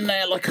are in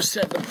there, like I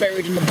said, they're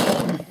buried in the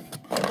bottom.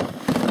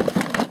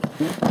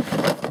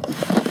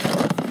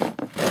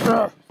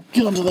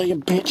 Get under there, you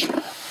bitch.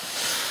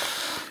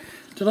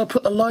 Did I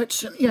put the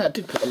lights in? Yeah, I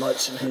did put the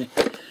lights in here.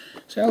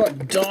 So I've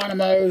got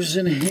dynamos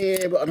in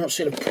here, but I don't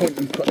see the point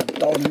in putting a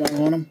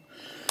dynamo on them.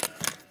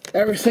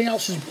 Everything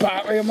else is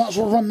battery. I might as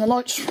well run the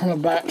lights from a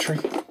battery.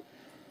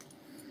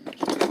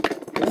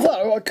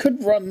 Although I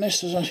could run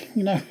this as a,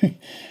 you know,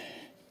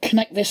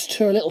 connect this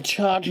to a little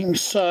charging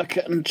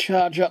circuit and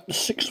charge up the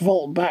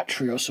 6-volt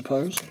battery, I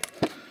suppose.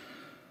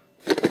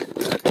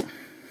 If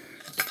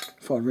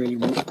I really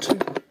wanted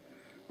to.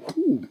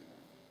 Ooh.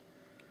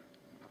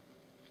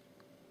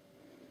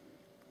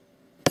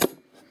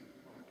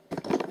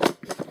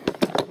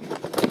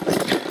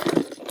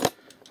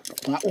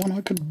 That one I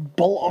could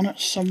bolt on it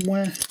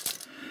somewhere.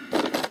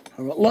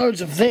 I've got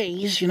loads of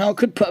these, you know, I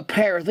could put a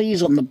pair of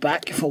these on the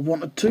back if I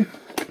wanted to,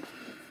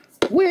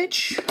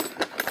 which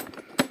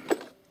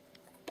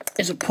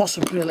is a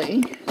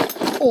possibility,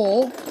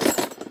 or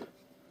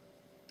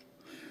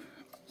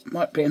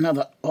might be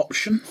another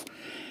option.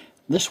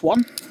 This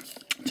one,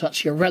 it's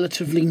actually a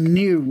relatively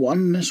new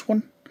one, this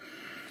one.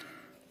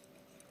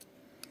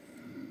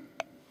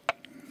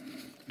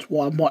 That's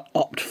why I might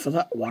opt for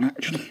that one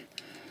actually.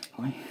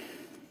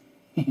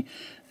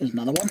 There's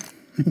another one.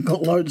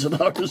 Got loads of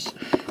those.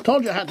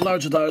 Told you I had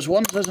loads of those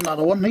ones. There's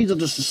another one. These are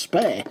just a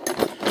spare.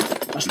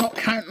 That's not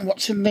counting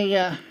what's in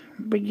the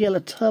big yellow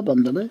tub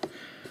under there.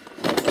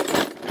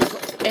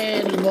 Got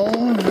any more?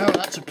 No,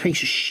 that's a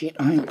piece of shit.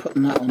 I ain't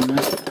putting that on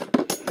there.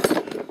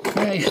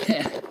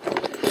 Yeah.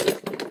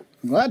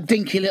 Well, that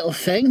dinky little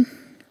thing.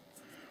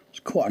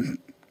 It's quite an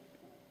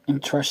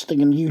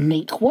interesting and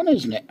unique one,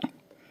 isn't it?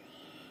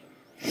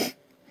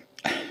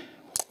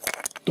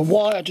 The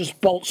wire just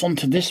bolts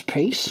onto this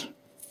piece.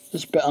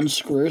 This bit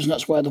unscrews, and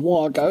that's where the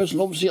wire goes, and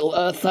obviously it'll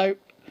earth out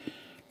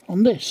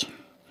on this.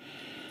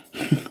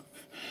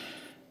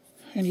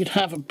 And you'd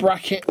have a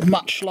bracket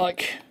much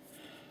like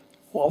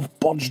what I've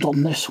bodged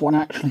on this one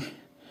actually.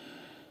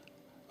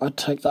 I'd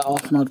take that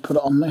off and I'd put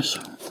it on this.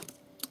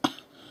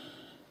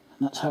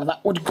 And that's how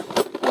that would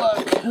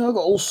work. I've got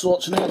all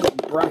sorts in here. I've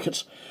got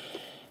brackets.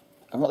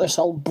 I've got this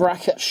old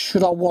bracket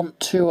should I want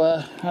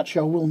to,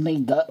 actually I will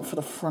need that for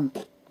the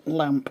front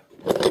lamp.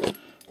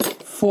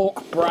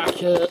 Fork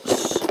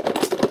brackets.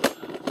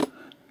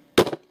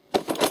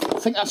 I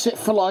think that's it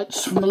for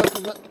lights from the look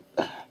of it.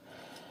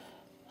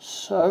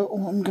 So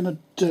what I'm going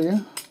to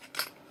do,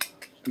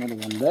 another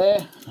one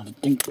there, another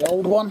dinky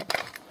old one.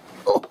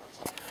 Oh.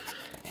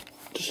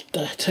 Just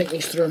take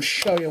these through and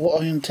show you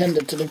what I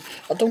intended to do.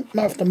 I don't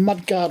know if the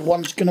mudguard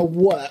one's going to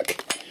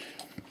work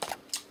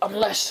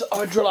unless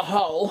I drill a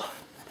hole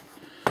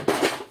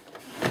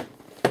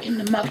in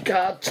the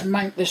mudguard to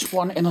mount this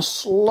one in a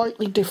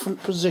slightly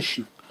different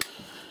position.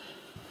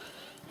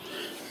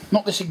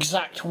 Not this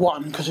exact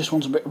one, because this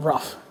one's a bit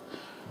rough.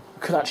 I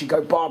could actually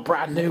go buy a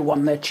brand new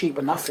one, they're cheap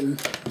enough in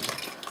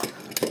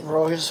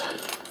Roy's.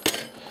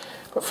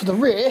 But for the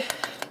rear,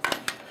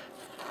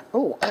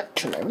 oh,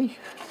 actually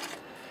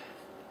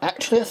I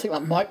think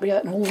that might be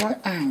at an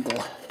alright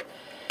angle,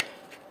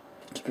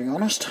 to be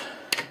honest.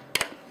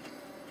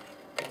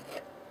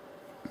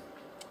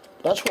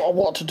 That's what I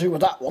wanted to do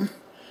with that one,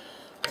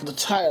 for the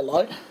tail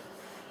light.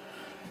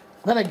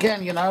 Then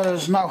again, you know,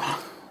 there's no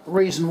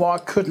reason why I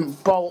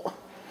couldn't bolt,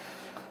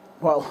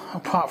 well,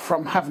 apart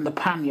from having the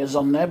panniers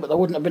on there, but there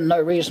wouldn't have been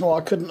no reason why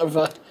I couldn't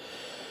have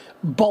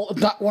bolted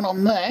that one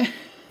on there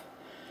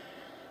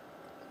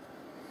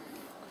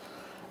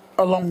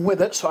along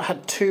with it, so I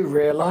had two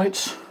rear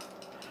lights.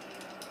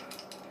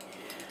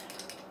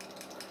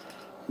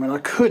 I mean, I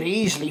could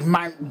easily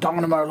mount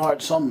dynamo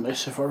lights on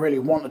this if I really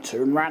wanted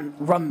to and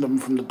run them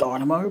from the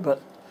dynamo,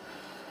 but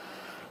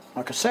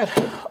like I said,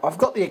 I've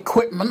got the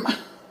equipment.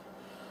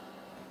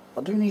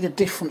 I do need a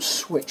different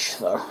switch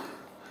though.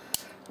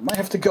 I may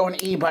have to go on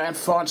eBay and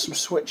find some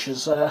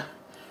switches. I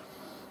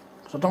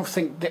don't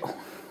think that,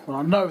 well,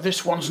 I know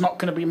this one's not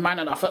going to be man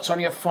enough. That's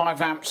only a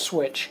 5 amp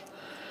switch.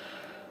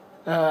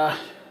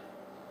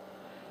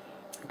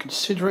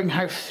 Considering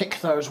how thick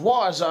those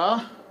wires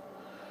are,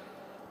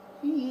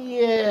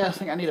 yeah, I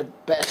think I need a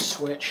better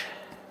switch.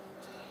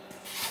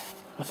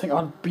 I think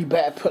I'd be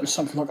better putting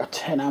something like a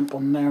 10 amp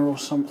on there or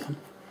something.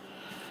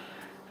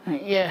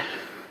 Yeah,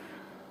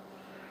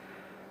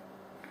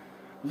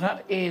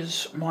 that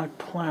is my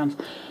plan.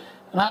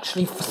 And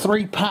actually, for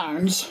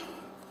 £3,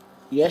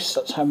 yes,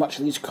 that's how much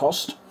these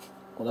cost.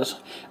 Well, that's,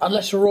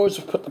 unless Roy's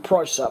have put the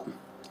price up.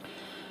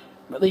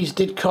 But these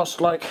did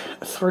cost like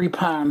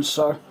 £3,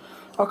 so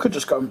I could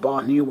just go and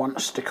buy a new one to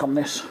stick on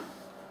this.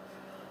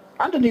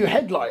 And a new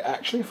headlight,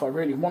 actually, if I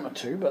really wanted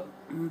to, but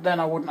then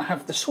I wouldn't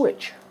have the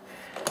switch.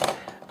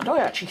 And I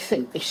actually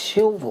think this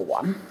silver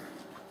one,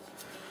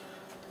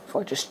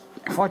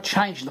 if I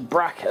change the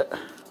bracket,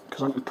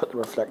 because I can put the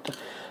reflector,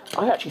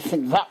 I actually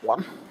think that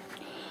one,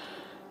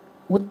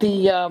 with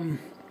the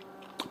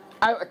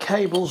outer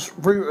cables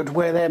routed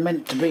where they're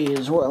meant to be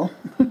as well,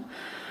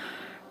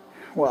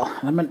 well,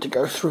 they're meant to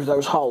go through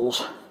those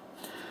holes.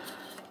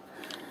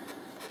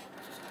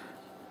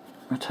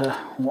 But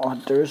what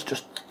I'd do is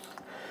just,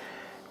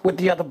 with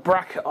the other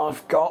bracket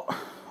I've got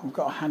a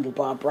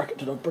handlebar bracket.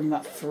 Did I bring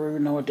that through?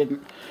 No, I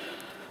didn't.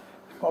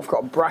 I've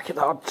got a bracket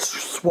that I'd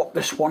swap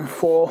this one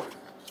for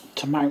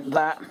to mount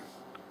that.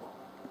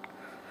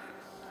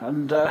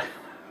 And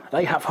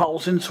they have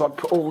holes in, so I'd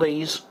put all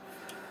these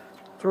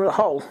through the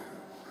hole.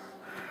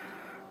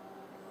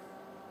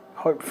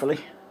 Hopefully.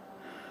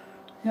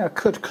 Yeah, I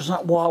could, because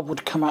that wire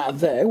would come out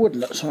of there,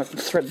 wouldn't it? So I could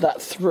thread that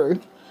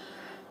through.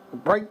 The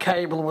brake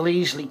cable will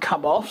easily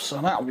come off, so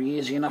that'll be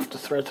easy enough to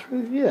thread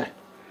through. Yeah.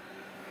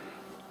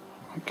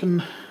 I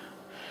can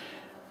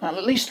I'll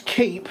at least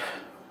keep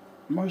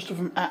most of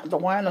them out of the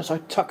way as I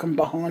tuck them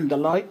behind the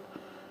light.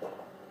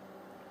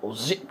 Or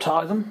zip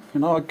tie them. You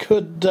know, I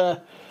could do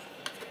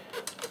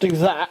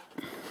that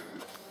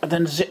and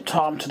then zip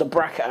tie them to the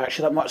bracket.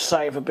 Actually, that might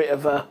save a bit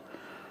of a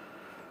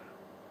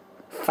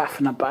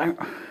faffing about,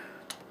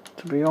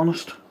 to be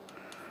honest.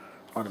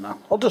 I don't know.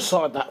 I'll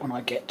decide that when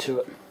I get to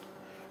it.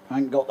 I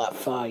ain't got that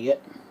far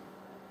yet.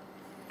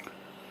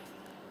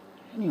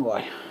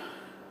 Anyway.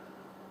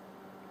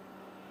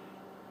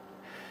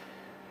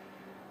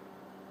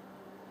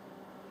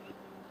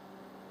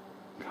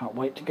 Can't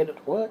wait to get it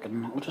to work,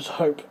 and I'll just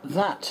hope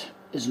that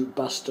isn't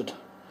busted.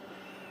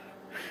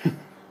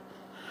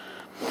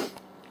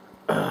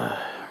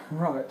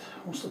 Right,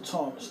 what's the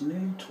time? It's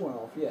nearly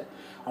 12, yeah.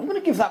 I'm going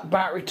to give that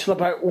battery till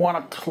about 1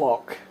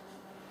 o'clock.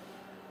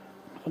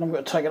 And I'm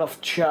going to take it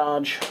off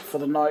charge for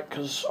the night,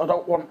 because I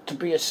don't want to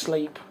be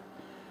asleep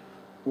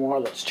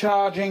while it's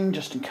charging,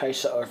 just in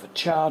case it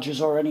overcharges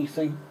or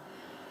anything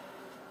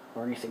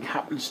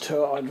happens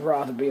to it. I'd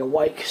rather be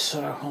awake,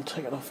 so I'll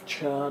take it off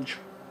charge.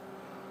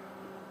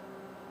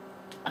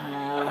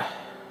 Had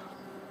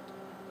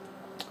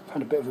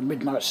a bit of a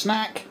midnight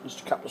snack,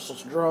 just a couple of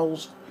sausage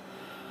rolls.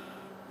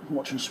 I'm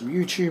watching some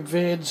YouTube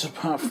vids.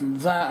 Apart from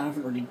that, I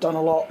haven't really done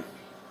a lot.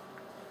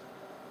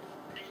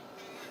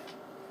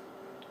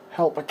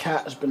 Helper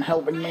Cat has been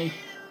helping me.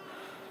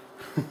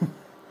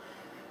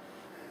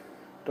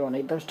 Do I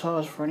need those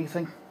tyres for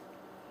anything?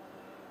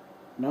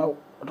 No,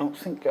 I don't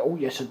think. Oh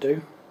yes I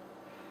do.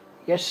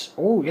 Yes,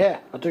 oh yeah,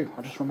 I do.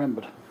 I just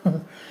remembered.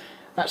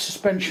 That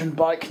suspension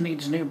bike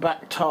needs a new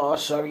back tyre,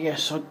 so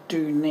yes, I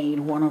do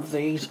need one of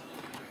these.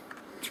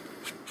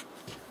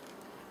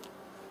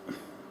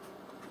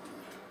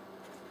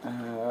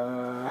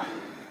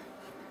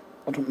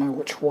 I don't know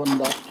which one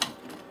though.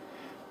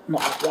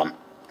 Not that one,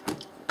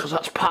 because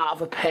that's part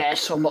of a pair,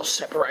 so I'm not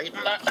separating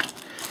that.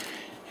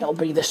 It'll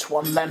be this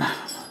one then.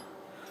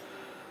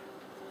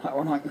 That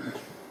one I can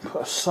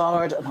put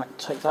aside, and I can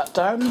take that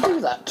down and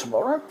do that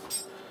tomorrow.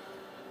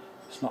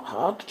 It's not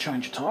hard to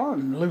change a tyre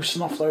and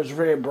loosen off those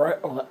rear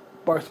brake, or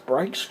both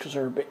brakes, because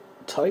they're a bit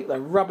tight. They're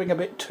rubbing a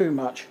bit too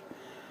much.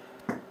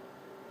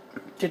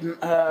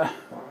 Didn't, pardon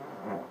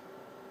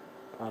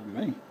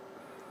me.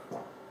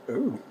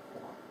 Ooh.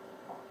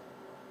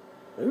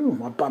 Ooh,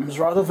 my bum's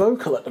rather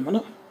vocal at the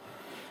minute.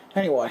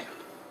 Anyway.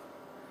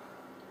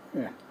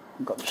 Yeah,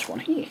 I've got this one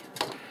here.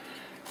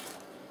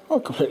 I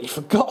completely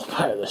forgot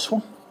about this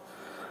one.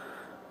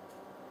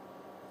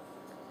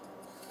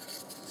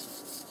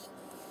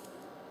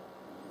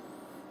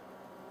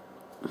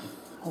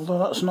 Although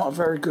that's not a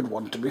very good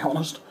one, to be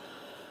honest.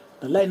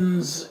 The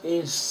lens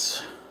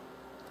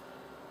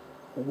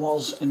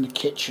was in the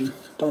kitchen.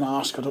 Don't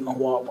ask, I don't know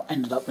why it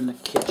ended up in the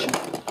kitchen.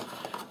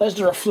 There's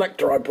the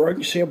reflector I broke.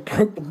 You see, I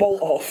broke the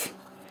bolt off.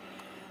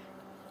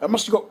 I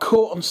must have got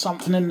caught on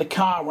something in the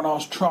car when I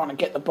was trying to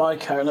get the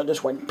bike out, and it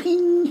just went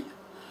ping.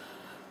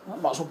 I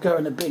might as well go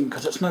in the bin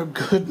because it's no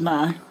good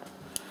now.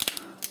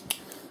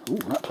 Ooh,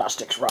 that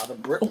plastic's rather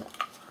brittle.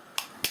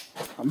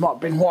 That might have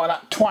been why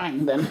that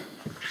twang then.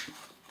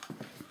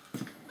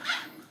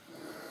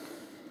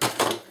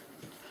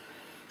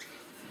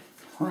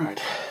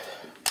 Right.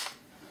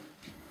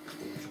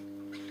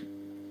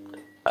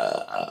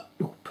 Oh,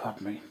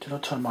 pardon me. Did I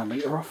turn my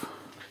meter off?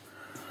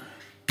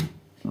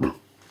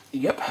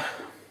 Yep.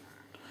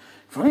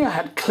 If only I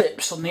had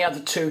clips on the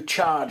other two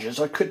chargers,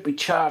 I could be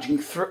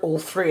charging all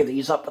three of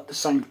these up at the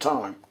same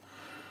time.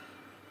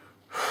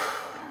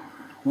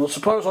 Well,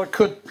 suppose I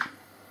could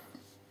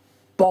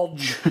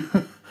bodge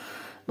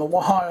the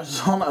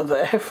wires onto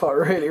there if I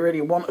really,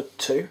 really wanted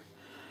to.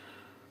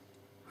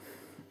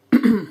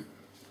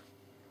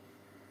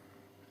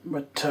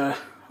 But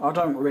I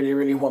don't really,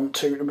 really want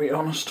to be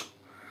honest.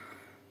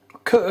 I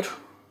could.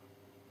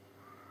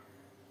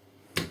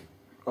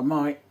 I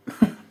might.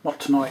 Not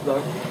tonight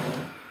though.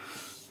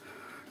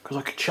 Because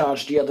I could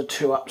charge the other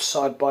two up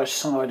side by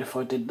side if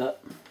I did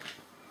that.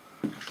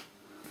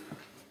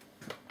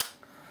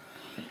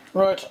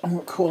 Right, I'm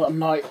going to call it a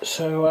night,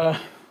 so I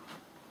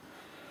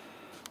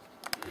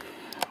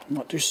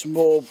might do some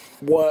more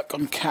work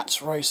on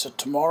Cat's Racer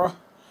tomorrow.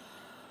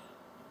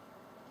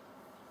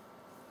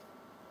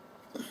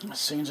 It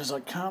seems as I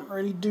can't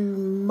really do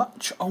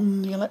much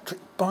on the electric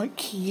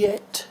bike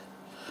yet.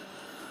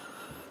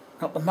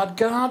 Got the mud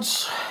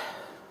guards.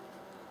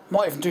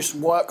 Might even do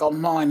some work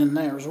on mine in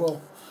there as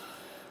well.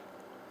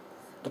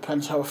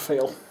 Depends how I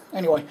feel.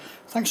 Anyway,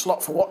 thanks a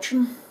lot for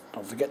watching.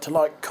 Don't forget to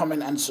like,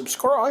 comment and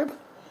subscribe.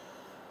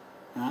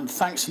 And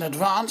thanks in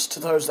advance to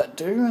those that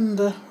do,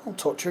 and I'll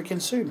talk to you again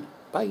soon.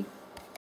 Bye.